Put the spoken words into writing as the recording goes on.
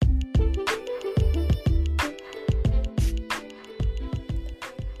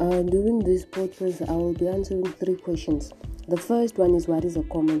During this podcast, I will be answering 3 questions. The first one is, what is a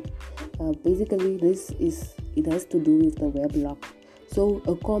comment? Basically, it has to do with the weblog. So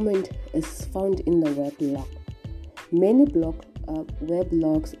a comment is found in the weblog. Many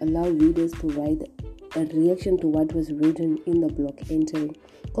weblogs allow readers to write a reaction to what was written in the blog entry.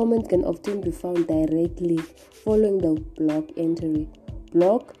 Comments can often be found directly following the blog entry.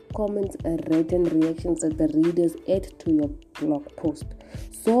 Blog comments are written reactions that the readers add to your blog post.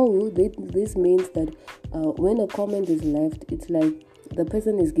 So this means that when a comment is left, it's like the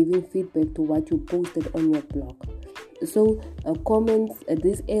person is giving feedback to what you posted on your blog. So comments at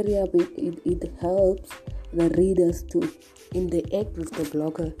this area, it helps the readers to interact with the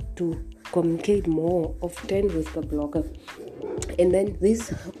blogger, to communicate more often with the blogger. And then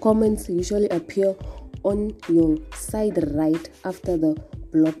these comments usually appear on your side right after the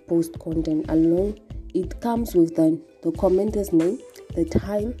blog post content. Along it comes with the commenter's name, the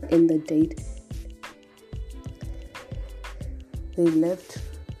time and the date they left.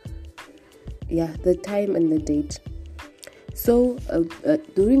 The time and the date. So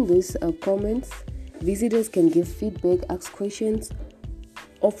during these comments, visitors can give feedback, ask questions,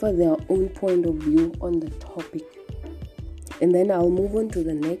 offer their own point of view on the topic. And then I'll move on to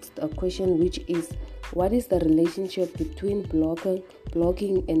the next question, which is, what is the relationship between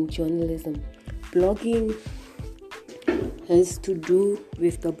blogging and journalism? Blogging has to do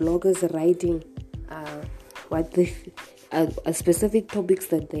with the bloggers writing specific topics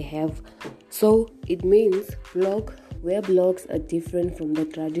that they have. So it means weblogs are different from the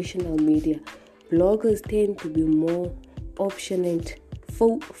traditional media. Bloggers tend to be more opinionated,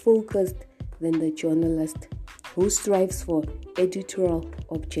 focused than the journalist, who strives for editorial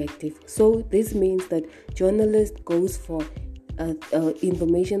objective. So this means that journalist goes for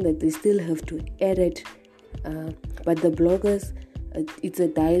information that they still have to edit, but the bloggers, it's a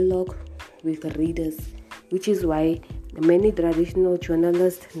dialogue with the readers, which is why many traditional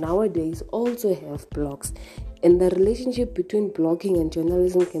journalists nowadays also have blogs. And the relationship between blogging and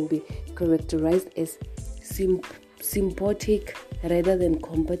journalism can be characterized as symbiotic rather than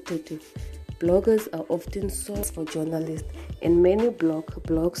competitive. Bloggers are often source for journalists, and many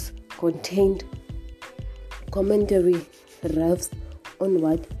blogs contained commentary refs on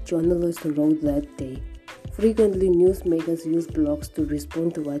what journalists wrote that day. Frequently, newsmakers use blogs to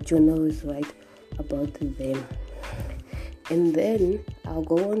respond to what journalists write about them. And then I'll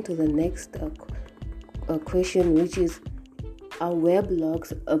go on to the next question, which is, are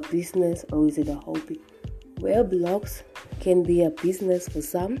weblogs a business or is it a hobby? Weblogs can be a business for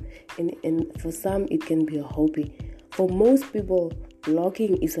some, and for some it can be a hobby. For most people,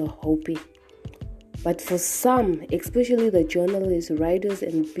 blogging is a hobby. But for some, especially the journalists, writers,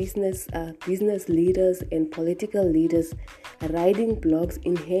 and business leaders and political leaders, writing blogs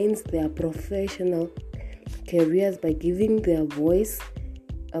enhance their professional careers by giving their voice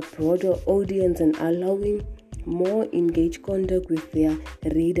a broader audience and allowing more engaged contact with their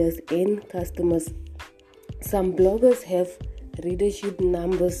readers and customers. Some bloggers have readership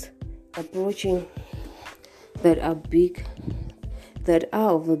numbers approaching that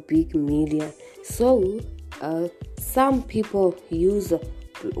are of a big media. So some people use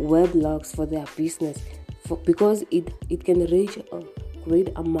weblogs for their business because it can reach a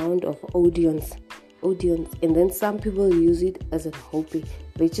great amount of audience. And then some people use it as a hobby.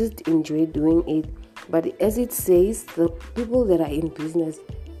 They just enjoy doing it. But as it says, the people that are in business,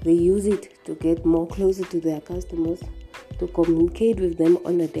 they use it to get more closer to their customers, to communicate with them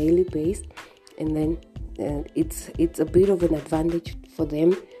on a daily basis. And then it's a bit of an advantage for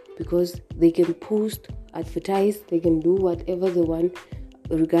them because they can post, advertise, they can do whatever they want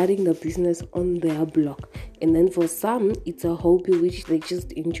regarding the business on their blog. And then for some, it's a hobby which they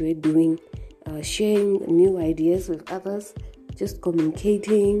just enjoy doing, sharing new ideas with others, just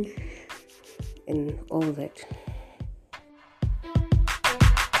communicating and all that.